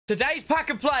Today's pack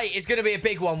and play is going to be a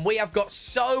big one. We have got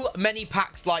so many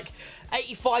packs, like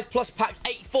 85 plus packs,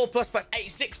 84 plus packs,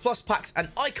 86 plus packs,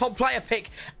 an icon player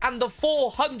pick, and the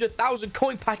 400,000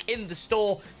 coin pack in the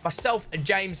store. Myself and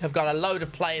James have got a load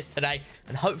of players today,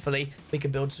 and hopefully we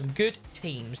can build some good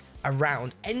teams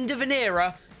around end of an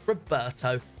era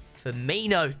Roberto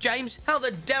Firmino. James, how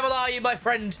the devil are you, my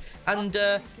friend? And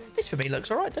this for me looks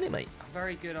all right, doesn't it, mate?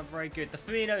 Very good. I'm very good. The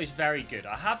Firmino is very good.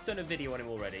 I have done a video on him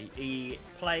already. He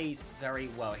plays very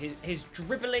well. His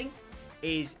dribbling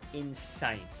is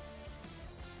insane.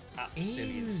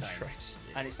 Absolutely insane.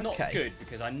 And it's not good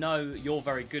because I know you're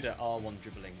very good at R1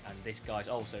 dribbling, and this guy's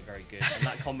also very good. And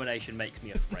that combination makes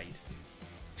me afraid.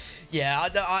 Yeah,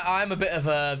 I'm a bit of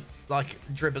a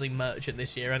dribbling merchant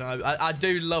this year, and I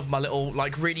do love my little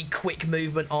really quick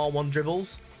movement R1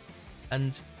 dribbles.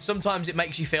 And sometimes it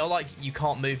makes you feel like you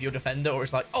can't move your defender, or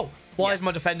it's like, oh, why has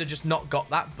my defender just not got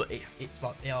that? But it's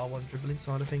like the R1 dribbling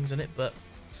side of things, isn't it? But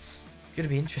it's going to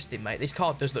be interesting, mate. This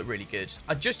card does look really good.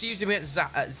 I just used him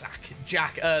at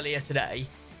Jack earlier today,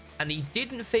 and he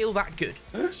didn't feel that good.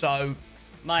 So,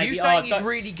 mate, you saying he's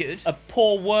really good? A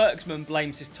poor worksman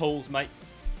blames his tools, mate.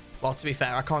 Well, to be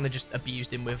fair, I kind of just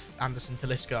abused him with Anderson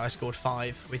Talisca. I scored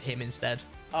 5 with him instead.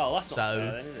 Oh, that's not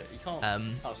fair then, is it? You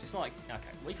can't... oh, so it's not like... Okay,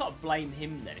 well, you can't blame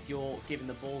him then if you're giving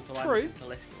the ball to Anderson Talisca all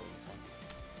the time.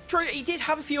 True, he did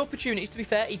have a few opportunities, to be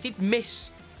fair. He did miss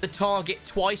the target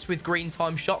twice with green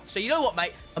time shots. So, you know what,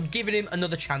 mate? I'm giving him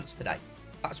another chance today.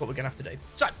 That's what we're going to have to do.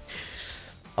 So,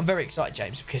 I'm very excited,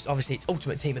 James, because obviously it's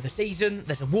Ultimate Team of the Season.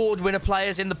 There's award winner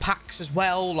players in the packs as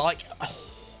well.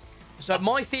 So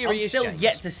my theory is, still James,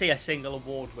 yet to see a single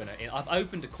award winner. I've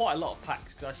opened quite a lot of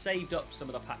packs because I saved up some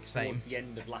of the packs towards the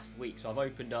end of last week. So I've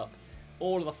opened up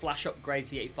all of the flash upgrades,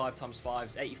 the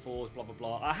 85x5s, 84s, blah, blah,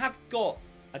 blah.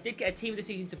 I did get a Team of the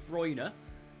Season De Bruyne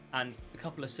and a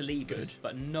couple of Salibas,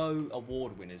 but no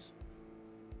award winners.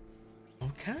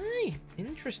 Okay,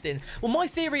 interesting. Well, my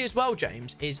theory as well,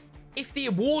 James, is if the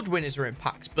award winners are in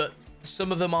packs, but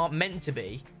some of them aren't meant to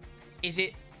be, is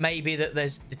it maybe that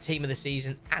there's the Team of the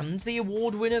Season and the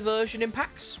award winner version in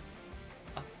packs?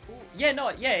 Yeah, no,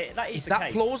 yeah, that is the case. Is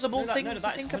that plausible thing to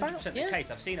that's think about? 100% the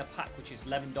case. I've seen a pack which is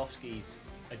Lewandowski's,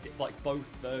 like both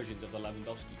versions of the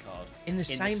Lewandowski card. In the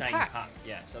same pack?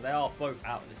 Yeah, so they are both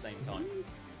out at the same time.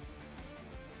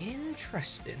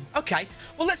 Interesting. Okay,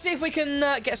 well, let's see if we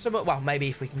can get some... Well, maybe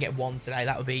if we can get one today,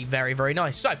 that would be very, very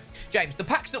nice. So, James, the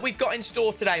packs that we've got in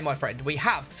store today, my friend, we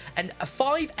have a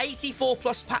 584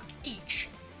 plus pack each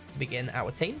to begin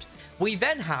our teams. We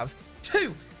then have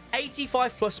 2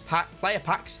 85 plus player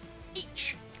packs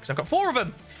each, because I've got 4 of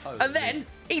them. And then,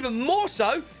 even more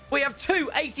so, we have 2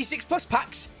 86 plus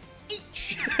packs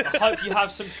each. I hope you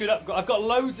have some good upgrades. I've got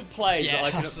loads of players that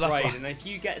I can upgrade, and if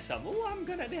you get some, I'm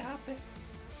going to be happy.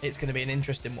 It's going to be an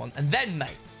interesting one. And then,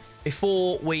 mate,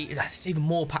 before there's even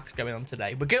more packs going on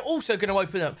today, we're also going to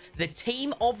open up the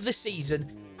Team of the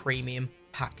Season Premium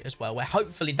pack as well, where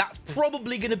hopefully that's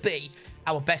probably going to be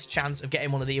our best chance of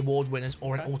getting one of the award winners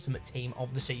or an Ultimate Team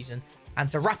of the Season. And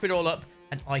to wrap it all up,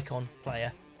 an icon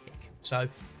player pick. So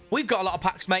we've got a lot of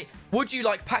packs, mate. Would you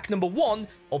like pack number 1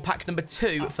 or pack number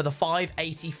 2 for the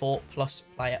 584 plus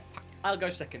player pack? I'll go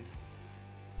second.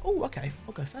 Oh, okay.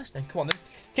 I'll go first then. Come on, then.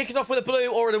 Kick us off with a blue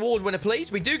or an award winner,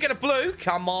 please. We do get a blue.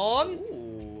 Come on.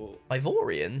 Ooh.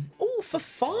 Ivorian. Oh,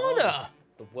 Fofana.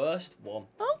 The worst one.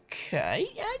 Okay.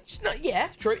 Yeah, it's not... Yeah,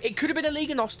 true. It could have been a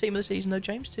Liga NOS Team of the Season, though,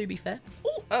 James, to be fair.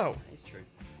 Ooh, oh. It's true.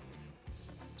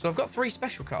 So I've got 3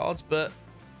 special cards, but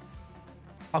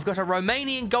I've got a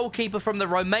Romanian goalkeeper from the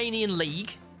Romanian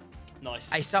League.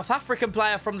 Nice. A South African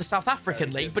player from the South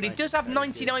African League, but he does have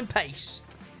 99 pace.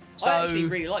 So, I actually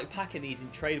really like packing these in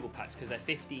tradable packs because they're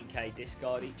 15k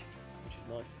discard each, which is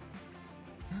nice.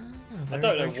 I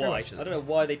don't know why. I don't know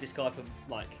why they discard for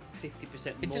like 50%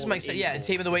 more. It just makes sense. Yeah,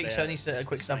 Team of the Week's only a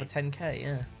quick stuff for 10k.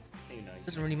 Yeah. Who knows?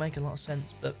 Doesn't really make a lot of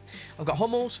sense. But I've got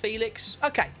Hummels, Felix.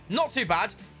 Okay, not too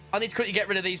bad. I need to quickly get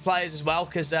rid of these players as well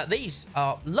because these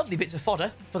are lovely bits of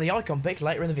fodder for the icon pick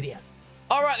later in the video.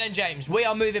 All right then, James, we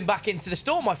are moving back into the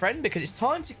store, my friend, because it's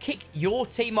time to kick your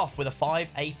team off with a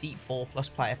 584 plus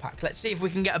player pack. Let's see if we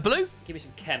can get a blue. Give me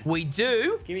some chem. We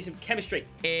do. Give me some chemistry.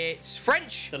 It's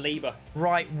French. Saliba.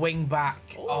 Right wing back.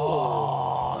 Ooh.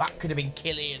 Oh, that could have been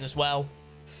Killian as well.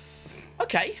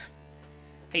 Okay.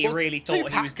 He really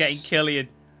thought he was getting Killian.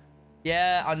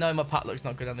 Yeah, I know my pack looks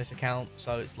not good on this account,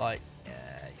 so it's like,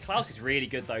 yeah. Klaus is really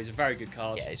good, though. He's a very good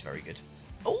card. Yeah, he's very good.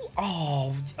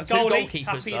 Oh, 2 goalkeepers,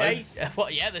 goalkeepers, though. Days. Well,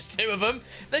 yeah, there's 2 of them.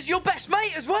 There's your best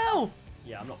mate as well.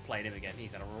 Yeah, I'm not playing him again.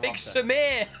 He's a rotter. Big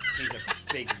Samir. He's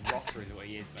a big rotter is what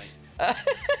he is, mate.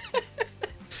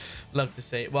 Love to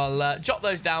see it. Well, jot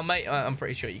those down, mate. I'm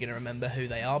pretty sure you're going to remember who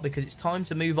they are because it's time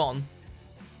to move on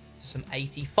to some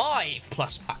 85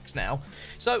 plus packs now.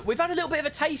 So we've had a little bit of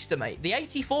a taster, mate. The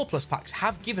 84 plus packs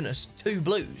have given us 2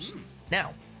 blues.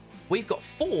 Now, we've got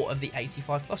 4 of the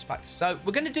 85 plus packs. So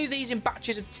we're going to do these in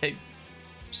batches of 2.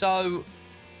 So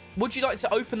would you like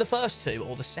to open the first 2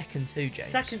 or the second 2, James?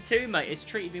 Second 2, mate. It's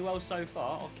treated me well so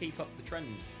far. I'll keep up the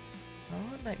trend. All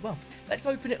right, mate. Well, let's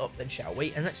open it up then, shall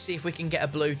we? And let's see if we can get a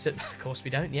blue to... Of course we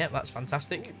don't. Yep, that's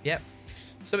fantastic. Yep.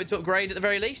 So it's upgrade at the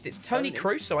very least. It's Tony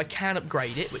Kroos, so I can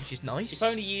upgrade it, which is nice. If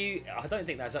only you... I don't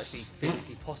think that's actually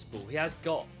physically possible. He has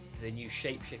got the new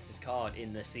Shapeshifters card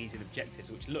in the season objectives,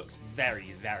 which looks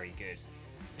very, very good.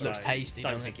 Looks tasty,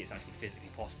 I don't think it's actually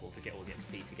physically possible to get all the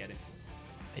XP to get it.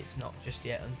 It's not just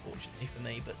yet, unfortunately, for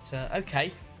me. But,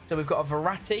 okay. So we've got a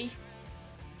Verratti,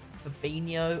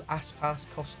 Fabinho, Aspas,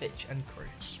 Kostic, and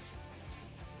Kroos.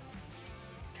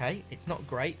 Okay, it's not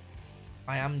great.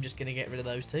 I am just going to get rid of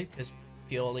those 2 because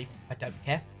purely I don't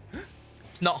care.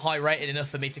 It's not high rated enough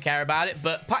for me to care about it,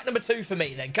 but pack number 2 for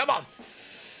me then. Come on.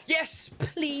 Yes,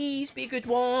 please be a good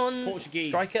one. Portuguese.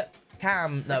 Striker.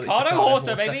 Cam. No, Ricardo it's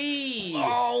Horta, baby.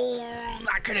 Oh,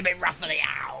 that could have been roughly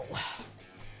ow.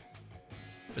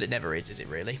 But it never is it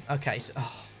really? Okay, so...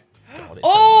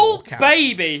 Oh, God, it's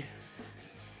baby.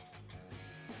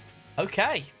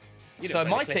 Okay. So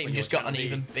my team just got an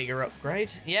even bigger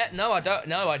upgrade. Yeah, no, I don't.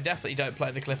 No, I definitely don't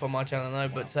play the clip on my channel, no.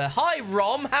 Wow. But hi,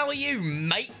 Rom. How are you,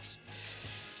 mate?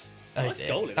 Nice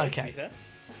goal, okay. To be fair.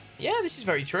 Yeah, this is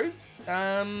very true.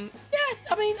 Yeah,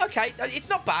 I mean, okay, it's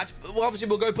not bad. Well, obviously,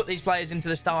 we'll go put these players into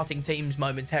the starting teams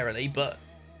momentarily, but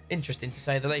interesting to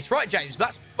say the least. Right, James,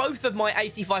 that's both of my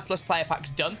 85 plus player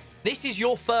packs done. This is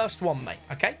your first one, mate.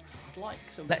 Okay. I'd like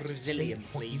some Let's Brazilian, see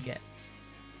what please. you get.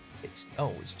 It's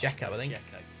Dzeko, I think.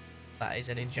 Dzeko. That is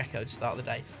an in Dzeko to start the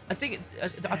day. I think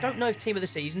I don't know if Team of the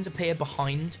Seasons appear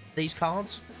behind these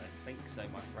cards. I don't think so,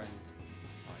 my friend.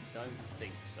 I don't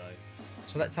think so.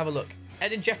 So let's have a look.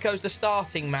 Edin Dzeko's the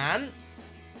starting man.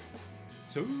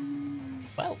 2.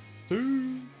 Well,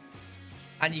 2.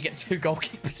 And you get 2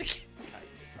 goalkeepers again.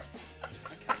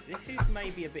 Okay, this is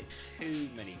maybe a bit too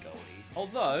many goalies.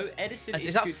 Although Edison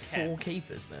is that good 4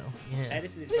 keepers now? Yeah.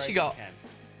 Edison is At least very you good got. chem.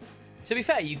 To be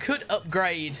fair, you could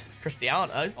upgrade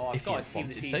Cristiano Oh, I've if you got a team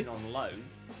wanted this season to. on loan.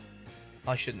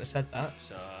 I shouldn't have said that.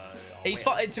 So He's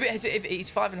if he's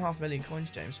 5.5 million coins,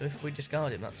 James. So if we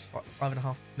discard him, that's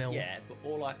 5.5 mil. Yeah, but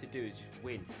all I have to do is just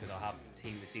win because I have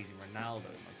team this season Ronaldo in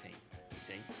my team. You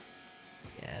see?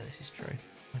 Yeah, this is true.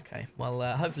 Okay,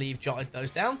 well, hopefully you've jotted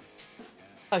those down.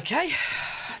 Okay.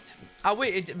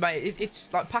 Mate,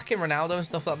 it's like packing Ronaldo and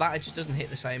stuff like that. It just doesn't hit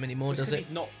the same anymore, does it? He's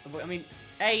not. I mean,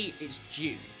 it's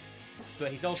June,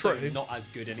 but he's also not as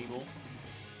good anymore.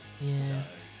 Yeah.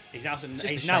 So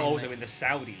he's now also in the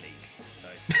Saudi league. So.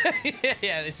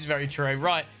 Yeah, this is very true.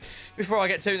 Right. Before I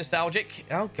get too nostalgic.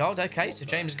 Oh God. Okay. So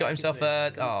James has got himself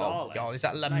a. Oh God. Is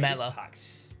that Lamella?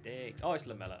 Oh, it's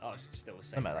Lamella. Oh, it's still the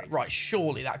same. Lamella. Right.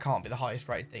 Surely that can't be the highest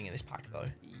rated thing in this pack, though.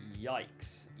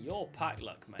 Yikes! Your pack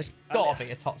luck, mate. It's got to be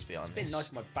a top, to be honest. It's been nice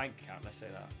for my bank account. Let's say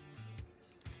that.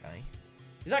 Okay.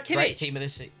 Is that Kimmich? Great team of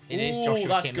this. It is Joshua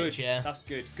that's Kimmich. Good. Yeah. That's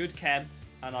good. Good chem.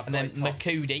 And then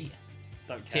Makudi.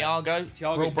 Don't care.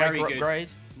 Thiago. Rule breaker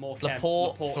upgrade. More chem.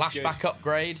 Laporte. Flashback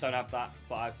upgrade. Don't have that,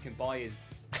 but I can buy his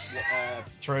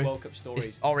True. World Cup stories.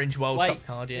 His orange World Cup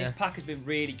card. Yeah. This pack has been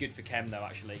really good for chem, though.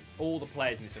 Actually, all the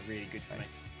players in this are really good for me.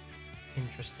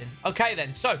 Interesting. Okay,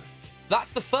 then. So.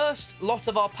 That's the first lot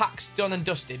of our packs done and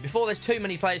dusted. Before there's too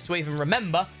many players to even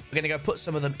remember, we're going to go put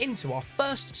some of them into our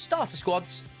first starter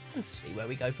squads and see where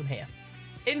we go from here.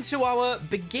 Into our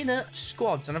beginner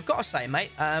squads. And I've got to say,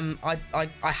 mate, I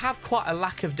have quite a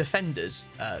lack of defenders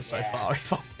so far,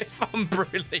 if I'm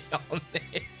brutally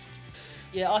honest.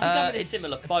 Yeah, I think I'm in a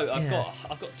similar boat.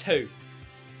 I've got 2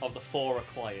 of the 4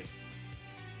 acquired.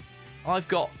 I've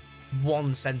got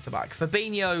 1 centre-back.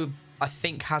 Fabinho, I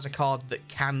think, has a card that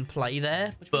can play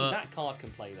there. Which means that card can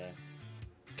play there.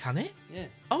 Can it? Yeah.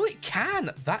 Oh, it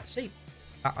can. That's it.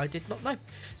 I did not know.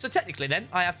 So technically, then,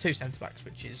 I have 2 centre-backs,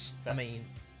 which is, I mean,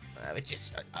 which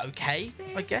is okay,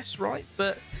 I guess, right?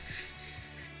 But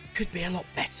could be a lot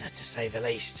better, to say the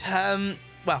least.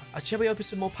 Well, shall we open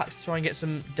some more packs to try and get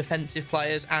some defensive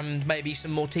players and maybe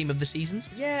some more team of the seasons?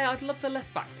 Yeah, I'd love the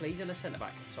left back, please, and a centre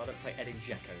back, so I don't play Edin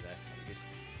Dzeko there. That'd be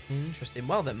good. Interesting.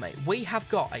 Well then, mate, we have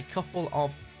got a couple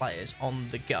of players on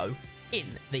the go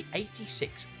in the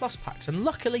 86 plus packs, and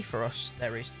luckily for us,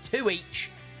 there is 2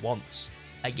 each once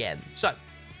again. So,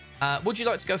 would you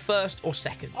like to go first or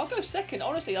second? I'll go second.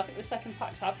 Honestly, I think the second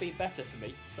packs have been better for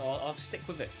me, so I'll stick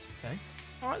with it. Okay.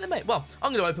 All right then, mate. Well,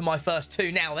 I'm going to open my first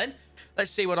two now then.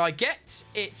 Let's see what I get.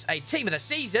 It's a team of the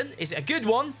season. Is it a good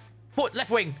one? Put left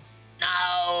wing. No!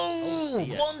 Oh,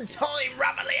 one time,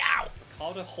 Ravelli out.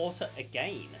 Ricardo Horta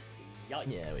again.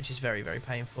 Yikes. Yeah, which is very, very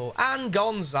painful. And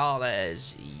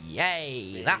Gonzalez.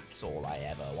 Yay. That's all I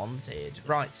ever wanted.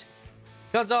 Right.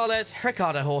 Gonzalez,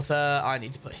 Ricardo Horta. I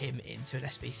need to put him into an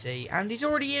SBC. And he's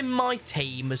already in my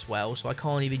team as well, so I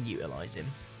can't even utilise him.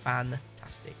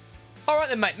 Fantastic. All right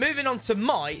then, mate. Moving on to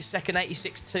my second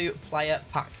 86-2 player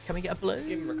pack. Can we get a blue?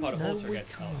 Give him Ricardo Horta we again.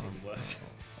 can't. Oh, it's even worse.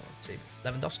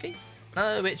 Lewandowski?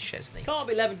 No, it's Szczesny. Can't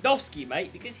be Lewandowski,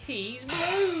 mate, because he's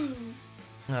blue.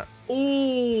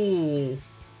 Ooh.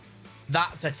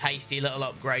 That's a tasty little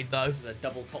upgrade, though. This is a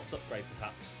double tots upgrade,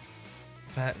 perhaps.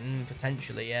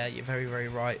 Potentially, yeah. You're very, very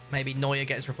right. Maybe Neuer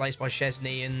gets replaced by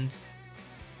Szczesny and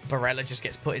Barella just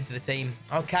gets put into the team.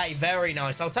 Okay, very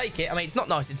nice. I'll take it. I mean, it's not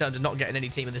nice in terms of not getting any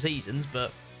team of the seasons,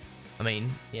 but, I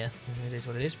mean, yeah, it is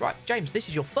what it is. Right, James, this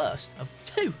is your first of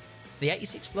two. The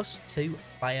 86+2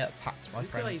 player packs, my friend.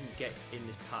 Who could I even get in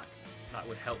this pack that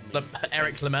would help me?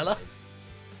 Eric Lamela?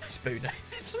 Spoon.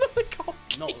 It's another cock.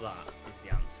 Not that is the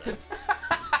answer.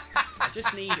 I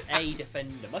just need a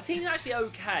defender. My team's actually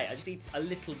okay. I just need a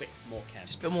little bit more chem.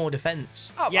 Just a bit more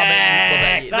defence. Oh,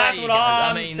 yes, that's what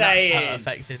I'm saying. That's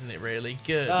perfect, isn't it, really?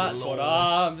 Good That's Lord. what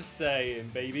I'm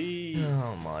saying, baby.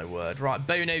 Oh, my word. Right,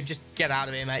 Bono, just get out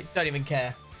of here, mate. Don't even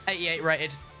care. 88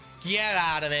 rated. Get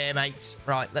out of here, mate.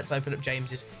 Right, let's open up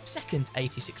James's second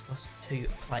 86+2 player I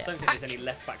don't think pack. there's any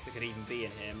left backs that could even be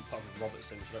in here, apart from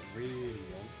Robertson, which I don't really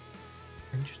want.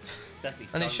 Interesting. Definitely.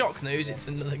 And in shock news, it's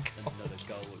another goal. Another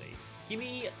goalie. Give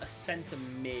me a centre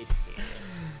mid here.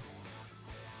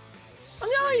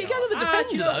 Oh, yeah, you get another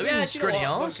defender, though, in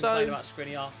Skriniar. So about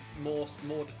Skriniar. More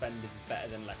defenders is better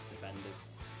than less defenders.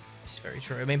 It's very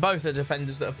true. I mean, both the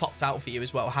defenders that have popped out for you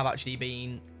as well have actually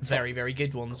been very, very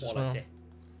good ones as well.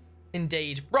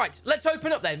 Indeed. Right, let's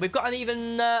open up then. We've got an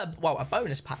even, well, a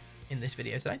bonus pack in this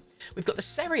video today. We've got the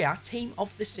Serie A Team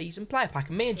of the Season player pack,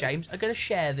 and me and James are going to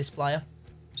share this player.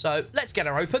 So let's get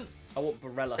her open. I want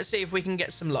Barella. Let's see if we can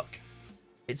get some luck.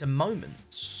 It's a moment.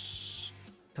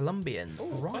 Colombian.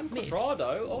 Ooh, right mid.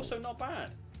 Quadrado, also not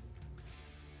bad.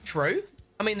 True.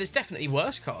 I mean, there's definitely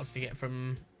worse cards to get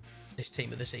from this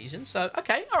Team of the Season. So,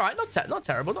 okay, all right, not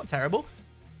terrible, not terrible.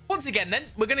 Once again, then,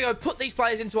 we're going to go put these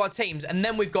players into our teams, and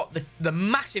then we've got the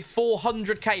massive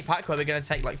 400k pack where we're going to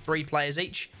take like 3 players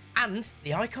each, and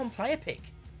the icon player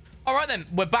pick. All right, then,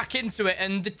 we're back into it,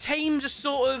 and the teams are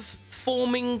sort of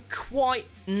forming quite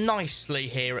nicely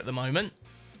here at the moment.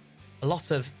 A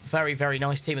lot of very, very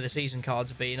nice Team of the Season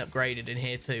cards are being upgraded in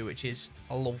here too, which is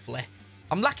lovely.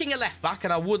 I'm lacking a left back,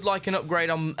 and I would like an upgrade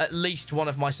on at least one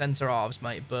of my centre halves,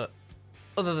 mate, but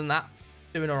other than that,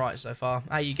 doing all right so far.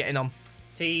 How are you getting on?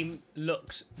 Team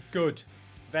looks good.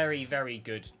 Very, very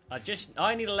good.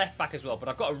 I need a left back as well, but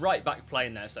I've got a right back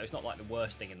playing there, so it's not like the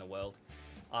worst thing in the world.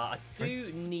 I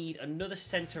do need another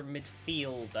centre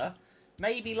midfielder.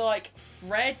 Maybe like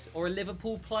Fred or a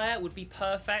Liverpool player would be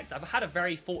perfect. I've had a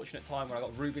very fortunate time where I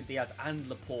got Ruben Diaz and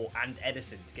Laporte and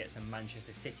Edison to get some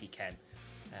Manchester City chem.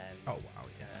 Oh, wow,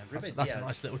 yeah. That's a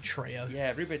nice little trio.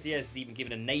 Yeah, Ruben Diaz has even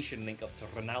given a nation link up to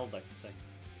Ronaldo. So.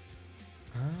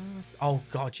 Oh,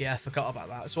 God, yeah, I forgot about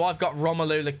that. So I've got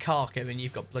Romelu Lukaku and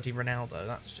you've got bloody Ronaldo.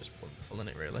 That's just wonderful, isn't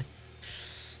it, really?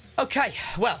 Okay,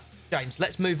 well, James,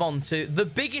 let's move on to the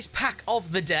biggest pack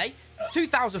of the day.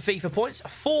 2,000 FIFA points,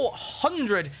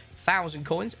 400,000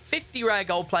 coins, 50 rare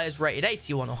gold players rated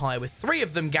 81 or higher, with 3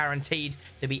 of them guaranteed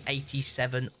to be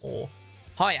 87 or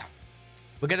higher.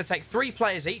 We're going to take 3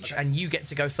 players each, and you get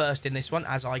to go first in this one,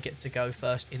 as I get to go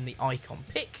first in the icon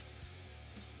pick.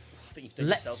 I think you've done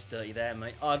yourself dirty there,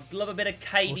 mate. I'd love a bit of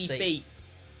KDB.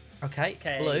 Okay,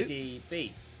 it's blue.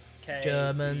 KDB.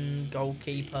 German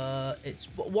goalkeeper. It's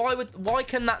why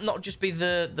can that not just be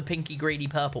the pinky greeny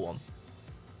purple one?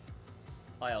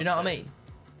 You know what I mean?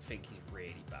 I think he's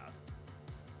really bad.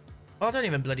 Well, I don't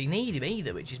even bloody need him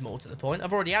either, which is more to the point.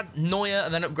 I've already had Neuer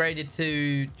and then upgraded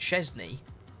to Szczesny.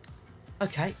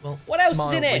 Okay, well, what else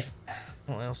is in it?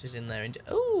 What else is in there?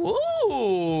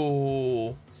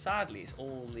 Ooh. Sadly, it's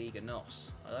all Liga NOS.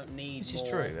 I don't need this is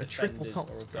true. A triple top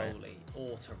or a goalie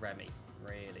or Taremi,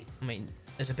 really. I mean,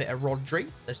 there's a bit of Rodri.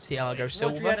 There's Thiago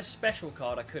Silva. Rodri had a special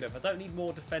card I could have. I don't need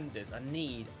more defenders. I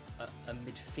need a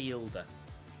midfielder.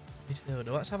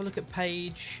 Midfielder. Let's have a look at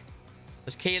page.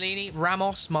 There's Chiellini,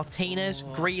 Ramos, Martinez,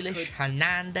 Grealish,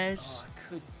 Hernandez. I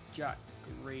could Jack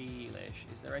Grealish.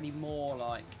 Is there any more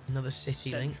like another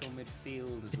City link?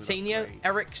 Midfielders. Coutinho,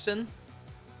 Ericsson.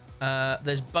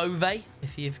 There's Bove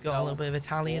if you've got a little bit of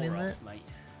Italian in there. Mate.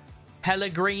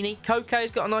 Pellegrini.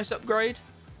 Koke's got a nice upgrade.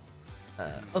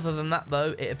 Other than that,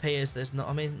 though, it appears there's not.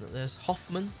 I mean, there's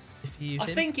Hoffman. If you use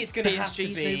him. I think it's going to have to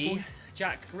PSG's be new boy.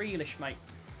 Jack Grealish, mate.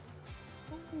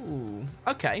 Ooh,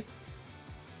 okay.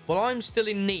 Well, I'm still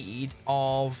in need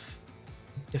of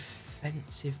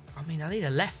defensive. I mean, I need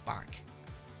a left back.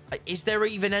 Is there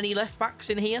even any left backs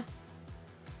in here?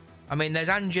 I mean, there's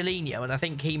Angelino, and I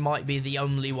think he might be the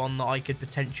only one that I could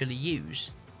potentially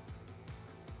use.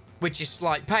 Which is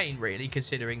slight pain, really,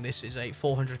 considering this is a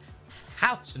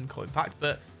 400,000 coin pack.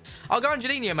 But I'll go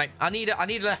Angelino, mate. I need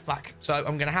a left back, so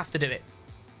I'm going to have to do it.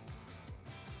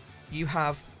 You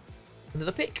have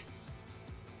another pick.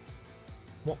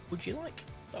 What would you like?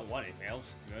 Don't want anything else,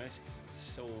 to be honest.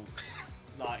 It's all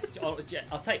like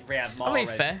I'll take Riyad Mahrez. I mean,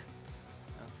 fair.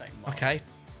 I'll take Mahrez. Okay.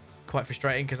 Quite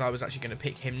frustrating because I was actually going to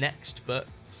pick him next, but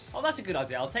Oh, that's a good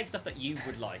idea. I'll take stuff that you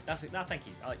would like. No, thank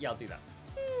you. Yeah, I'll do that.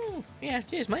 Yeah,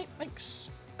 cheers, mate. Thanks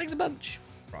a bunch.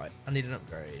 Right, I need an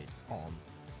upgrade on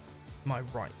my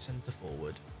right centre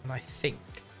forward, and I think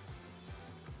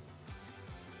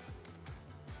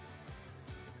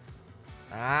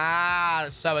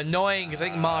that's so annoying because I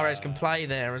think Mahrez can play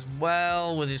there as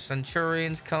well with his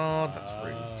Centurions card. That's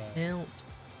really tilt.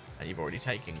 And you've already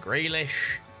taken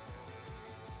Grealish.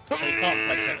 He can't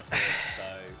play centre forward,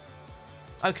 so.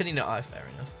 Oh, can he not? Oh, fair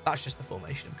enough. That's just the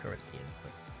formation I'm currently in.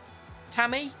 But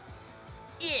Tammy?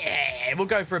 Yeah, we'll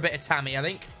go for a bit of Tammy, I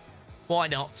think. Why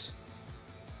not?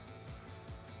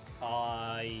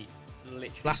 I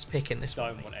literally Last pick in this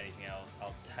one. don't want anything else.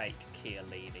 I'll take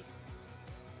KIRBZ.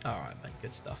 All right, mate.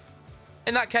 Good stuff.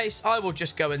 In that case, I will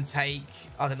just go and take,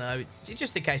 I don't know,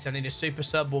 just in case I need a super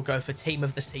sub, we'll go for team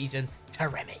of the season,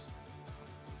 Taremi.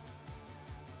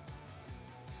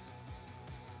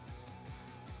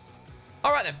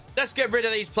 All right, then. Let's get rid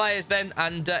of these players then,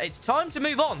 and it's time to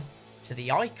move on to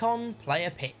the icon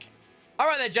player pick. All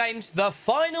right, there, James. The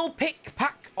final pick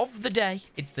pack of the day.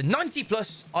 It's the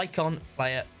 90+ icon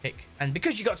player pick. And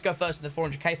because you got to go first in the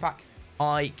 400k pack,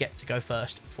 I get to go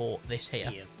first for this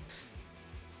here. Yes.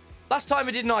 Last time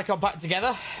we did an icon pack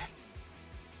together,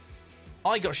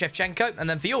 I got Shevchenko, and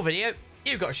then for your video,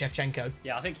 you got a Shevchenko.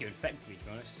 Yeah, I think you infected me, to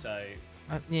be honest. So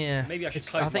yeah. maybe I should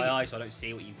close my eyes so I don't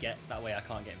see what you get. That way I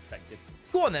can't get infected.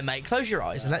 Go on then, mate. Close your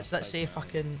eyes and let's see if I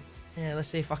can. Yeah, let's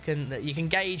see if I can. You can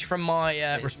gauge from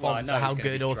my response how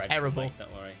good or terrible. Mate,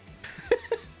 don't worry.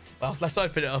 Well, let's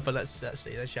open it up and let's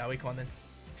see. Then, shall we? Come on then.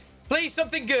 Please,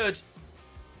 something good.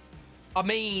 I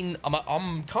mean,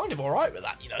 I'm kind of all right with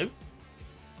that, you know.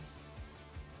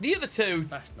 The other two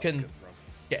can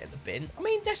get in the bin. I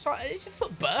mean, it's a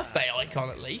birthday icon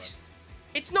at least.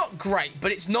 It's not great,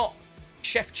 but it's not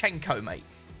Shevchenko, mate.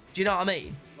 Do you know what I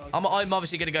mean? I'm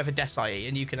obviously going to go for Desai,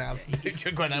 and you can have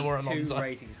Greno or Alonso. 2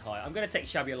 ratings high. I'm going to take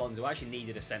Xabi Alonso. I actually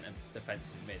needed a centre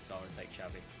defensive mid, so I'm going to take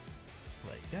Xabi.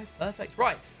 There you go. Perfect.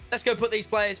 Right. Let's go put these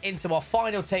players into our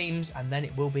final teams, and then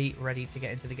it will be ready to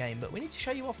get into the game. But we need to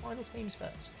show you our final teams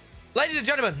first. Ladies and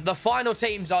gentlemen, the final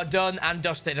teams are done and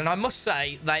dusted, and I must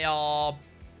say they are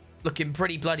looking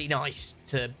pretty bloody nice,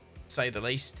 to say the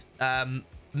least.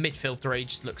 Midfield 3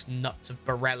 just looks nuts of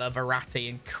Barella, Verratti,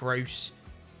 and Kroos.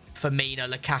 Firmino,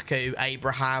 Lukaku,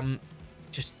 Abraham.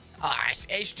 Just,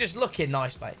 it's just looking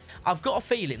nice, mate. I've got a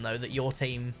feeling, though, that your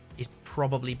team is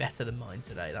probably better than mine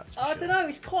today. That's for sure. I don't know.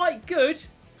 It's quite good.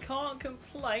 Can't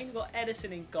complain. We've got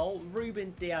Edison in goal.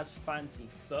 Ruben Diaz, fancy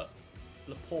foot.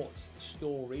 Laporte's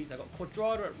stories. I've got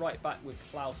Quadrado at right back with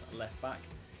Klaus at left back.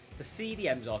 The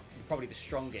CDMs are probably the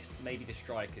strongest, maybe the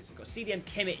strikers. We've got CDM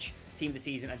Kimmich, team of the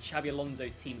season, and Xabi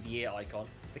Alonso's team of the year icon.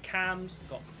 The cams,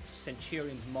 got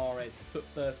Centurions, Mahrez, Foot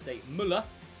Birthday, Muller.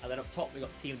 And then up top, we've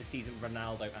got team of the season,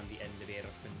 Ronaldo, and the end of era,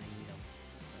 Firmino.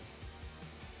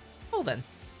 Well then,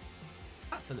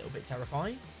 that's a little bit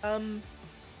terrifying.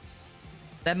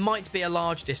 There might be a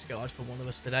large discard for one of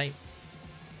us today.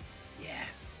 Yeah.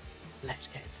 Let's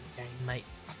get into the game, mate.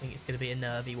 I think it's going to be a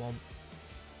nervy one.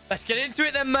 Let's get into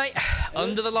it then, mate.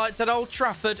 Under the lights at Old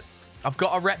Trafford. I've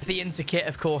got to rep the Inter kit,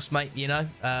 of course, mate. You know,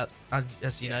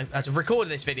 as you know, as I've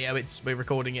recorded this video, we're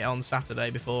recording it on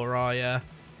Saturday before I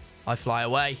fly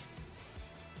away.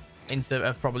 Inter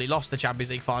have probably lost the Champions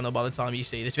League final by the time you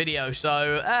see this video.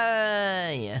 So,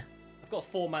 yeah. I've got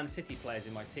 4 Man City players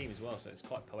in my team as well, so it's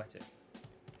quite poetic.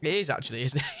 It is actually,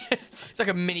 isn't it? It's like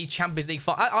a mini Champions League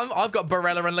final. I've got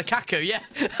Barella and Lukaku, yeah.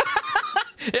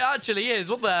 It actually is.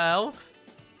 What the hell?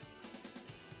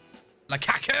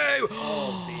 Lukaku!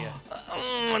 Oh,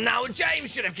 dear. Now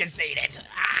James should have conceded.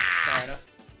 Fair enough.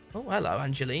 Oh, hello,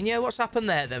 Angelino. What's happened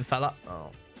there then, fella?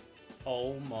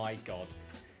 Oh, my God.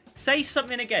 Say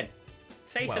something again.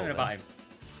 Say something about him.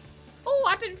 Oh,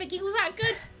 I didn't think he was that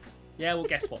good. Yeah, well,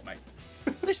 guess what, mate?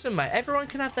 Listen, mate, everyone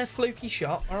can have their fluky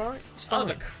shot, all right? That was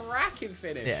a cracking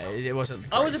finish. Yeah, it wasn't.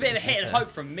 I was a bit of a hit and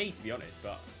hope from me, to be honest,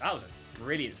 but that was a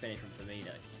brilliant finish from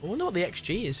Firmino. I wonder what the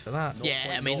XG is for that.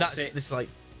 Yeah, I mean, that's like...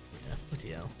 Yeah,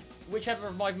 bloody hell. Whichever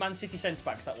of my Man City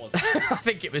centre-backs that was. I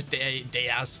think it was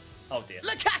Diaz. Oh, dear.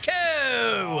 Lukaku!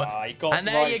 Oh, he got and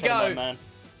there you go. Man.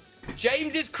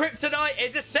 James's kryptonite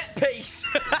is a set piece.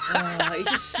 He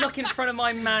just snuck in front of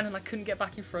my man and I couldn't get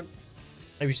back in front.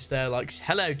 He was just there like,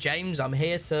 hello, James, I'm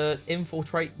here to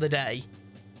infiltrate the day.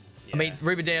 Yeah. I mean,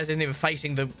 Ruben Diaz isn't even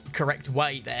facing the correct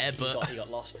way there, but... He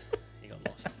got lost. He got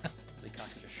lost.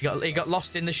 He got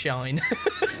lost in the shine.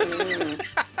 He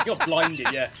got blinded,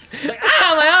 yeah. He's like,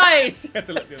 ah, my eyes! He had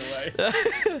to look the other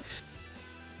way.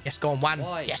 Yes, go on, Wan.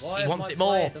 Why? Yes, Why he wants it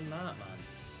more. Done that, man?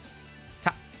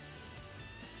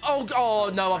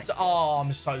 Oh no!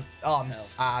 I'm sad.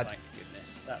 Thank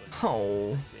goodness.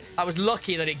 That was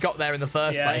lucky that it got there in the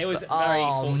first place. Yeah, it was very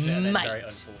fortunate and mate. very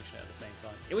unfortunate at the same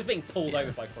time. It was being pulled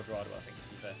over by Quadrado, I think, to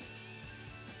be fair.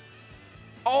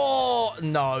 Oh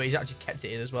no! He's actually kept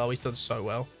it in as well. He's done so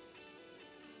well.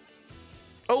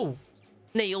 Oh,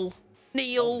 Neil.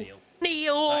 It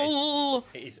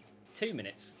is 2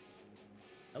 minutes.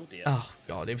 Oh dear. Oh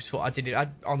god! It was. I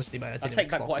honestly, mate. I take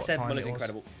back what I said. Muller's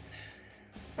incredible.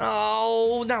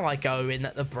 Oh, now I go in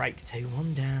at the break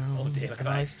 2-1 down. Oh dear, look at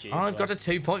that XG. I've got a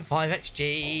 2.5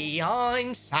 XG.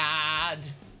 I'm sad.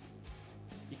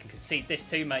 You can concede this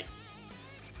too, mate.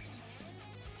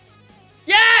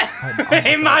 Yeah! Oh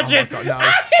Imagine! God,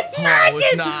 no.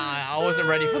 Imagine! I wasn't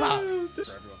ready for that.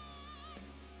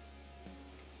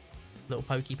 Little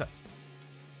pokey, but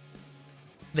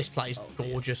this play's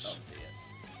gorgeous.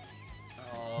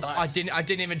 Oh, dear. I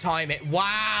didn't even time it.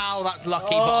 Wow, that's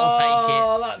lucky, but I'll take it.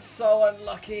 Oh, that's so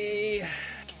unlucky.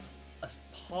 A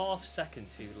half second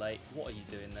too late. What are you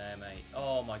doing there, mate?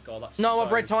 Oh my god, that's no, so...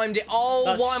 I've red timed it. Oh,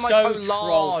 that's why am I so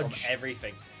large? From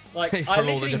everything. Like, From I all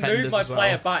the literally moved my well.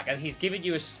 player back and he's giving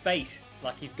you a space.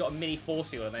 Like, you've got a mini force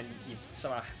field and then you've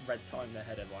somehow red timed their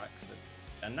header by accident.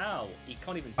 And now, he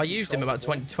can't even... I used him about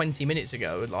 20 minutes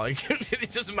ago. Like,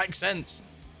 it doesn't make sense.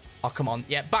 Oh, come on.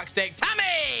 Yeah, backstick. Tammy!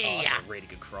 Oh, that's a really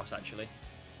good cross, actually.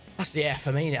 That's, yeah,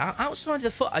 Firmino. Outside of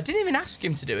the foot, I didn't even ask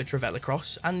him to do a Trivela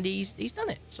cross, and he's done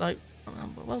it. So,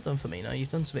 well done, Firmino. You've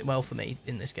done something well for me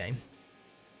in this game.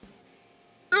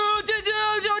 Oh,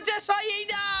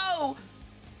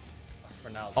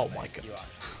 Ronaldo, oh my god. You actually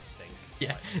stink.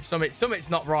 Yeah, something's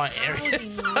not right here. How are you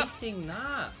missing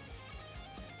that?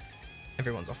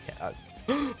 Everyone's off.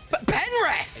 But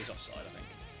Penrith! He's offside, I think.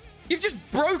 You've just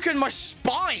broken my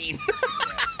spine.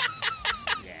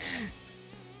 Yeah.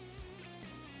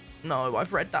 No,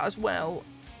 I've read that as well.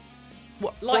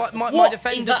 What? Like, my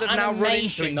defenders have now run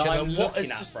into each other. What is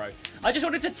that, bro? I just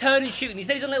wanted to turn and shoot, and he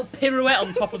said he's a little pirouette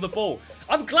on top of the ball.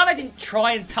 I'm glad I didn't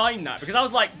try and time that, because I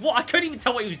was like, what? I couldn't even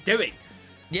tell what he was doing.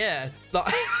 Yeah,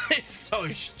 like, it's so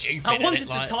stupid. I wanted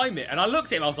to time it, and I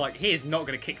looked at him. I was like, he is not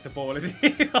going to kick the ball, is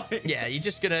he? Like, yeah, you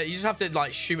just have to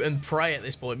like shoot and pray at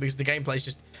this point because the gameplay's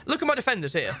just. Look at my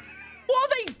defenders here.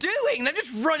 What are they doing? They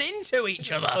just run into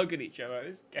each other. Hugging each other.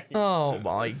 This game. Oh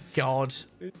my god.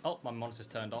 Oh, my monitor's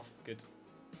turned off. Good.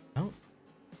 Oh.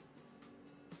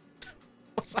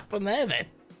 What's happened there then?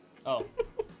 Oh.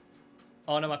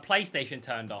 Oh no, my PlayStation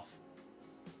turned off.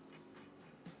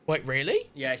 Wait,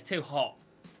 really? Yeah, it's too hot.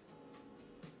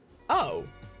 Oh.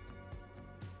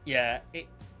 Yeah,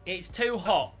 it's too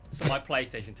hot, so my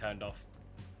PlayStation turned off.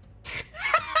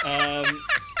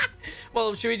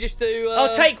 Well, should we just do...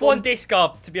 I'll take one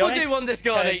discard, to be honest. We'll do one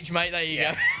discard each, mate. There you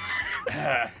go.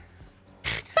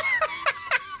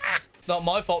 It's not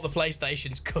my fault the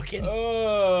PlayStation's cooking.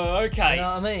 Oh, okay. You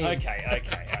know what I mean? Okay.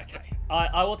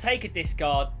 I will take a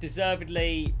discard.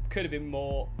 Deservedly, could have been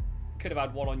more. Could have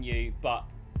had one on you, but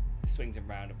swings and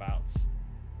roundabouts.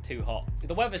 Too hot.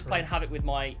 The weather's playing havoc with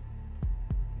my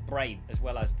brain as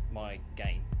well as my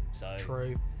game. So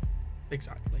true.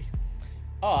 Exactly.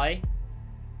 I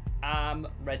am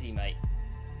ready, mate.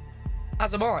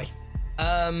 As am I.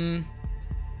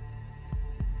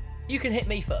 You can hit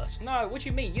me first. No, what do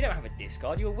you mean? You don't have a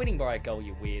discard. You were winning by a goal,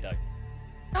 you weirdo.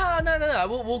 Ah, no.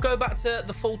 We'll go back to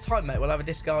the full time, mate. We'll have a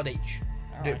discard each.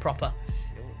 Do it proper.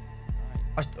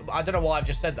 I don't know why I've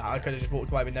just said that. I could have just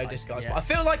walked away with no discards. But I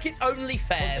feel like it's only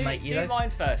fair, mate. You know. Do mine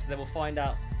first, and then we'll find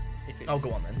out if it's. Oh,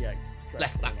 go on then. Yeah.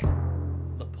 Left back.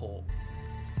 Laporte.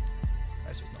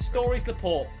 No, so Stories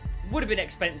Laporte would have been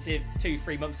expensive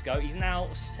 2-3 months ago. He's now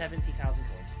 70,000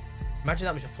 coins. Imagine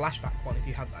that was a flashback one if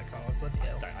you had that card. Bloody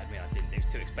hell. I mean, I didn't. It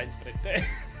was too expensive. I didn't do it.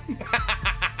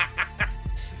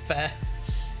 Fair.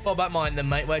 What about mine then,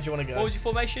 mate? Where do you want to go? What was your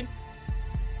formation?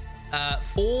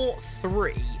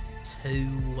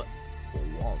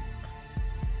 4-3-2-1.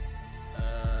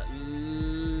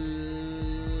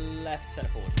 left centre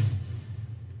forward.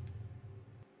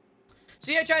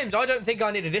 So yeah, James, I don't think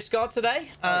I need a discard today.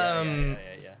 Yeah.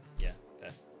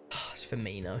 It's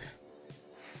Firmino.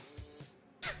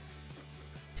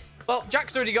 Well,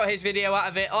 Jack's already got his video out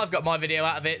of it. I've got my video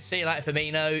out of it. See you later,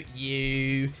 Firmino.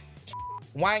 You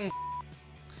wang.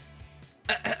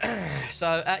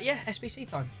 So yeah, SBC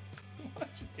time. Why'd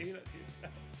you do that to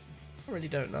yourself? I really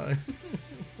don't know.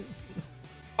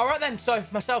 All right then. So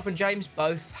myself and James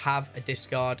both have a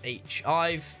discard each.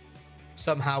 I've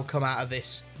somehow come out of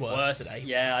this worse today.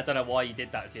 Yeah, I don't know why you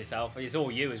did that to yourself. It's all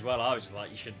you as well. I was just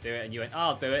like, you should do it, and you went,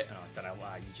 I'll do it. And I don't know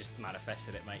why. You just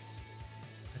manifested it, mate.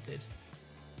 I did.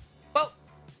 Well,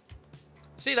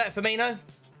 see you later, Firmino.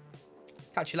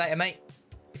 Catch you later, mate.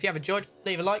 If you have enjoyed,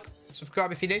 leave a like,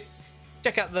 subscribe if you do.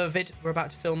 Check out the vid we're about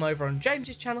to film over on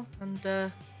James's channel, and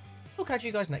we'll catch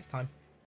you guys next time.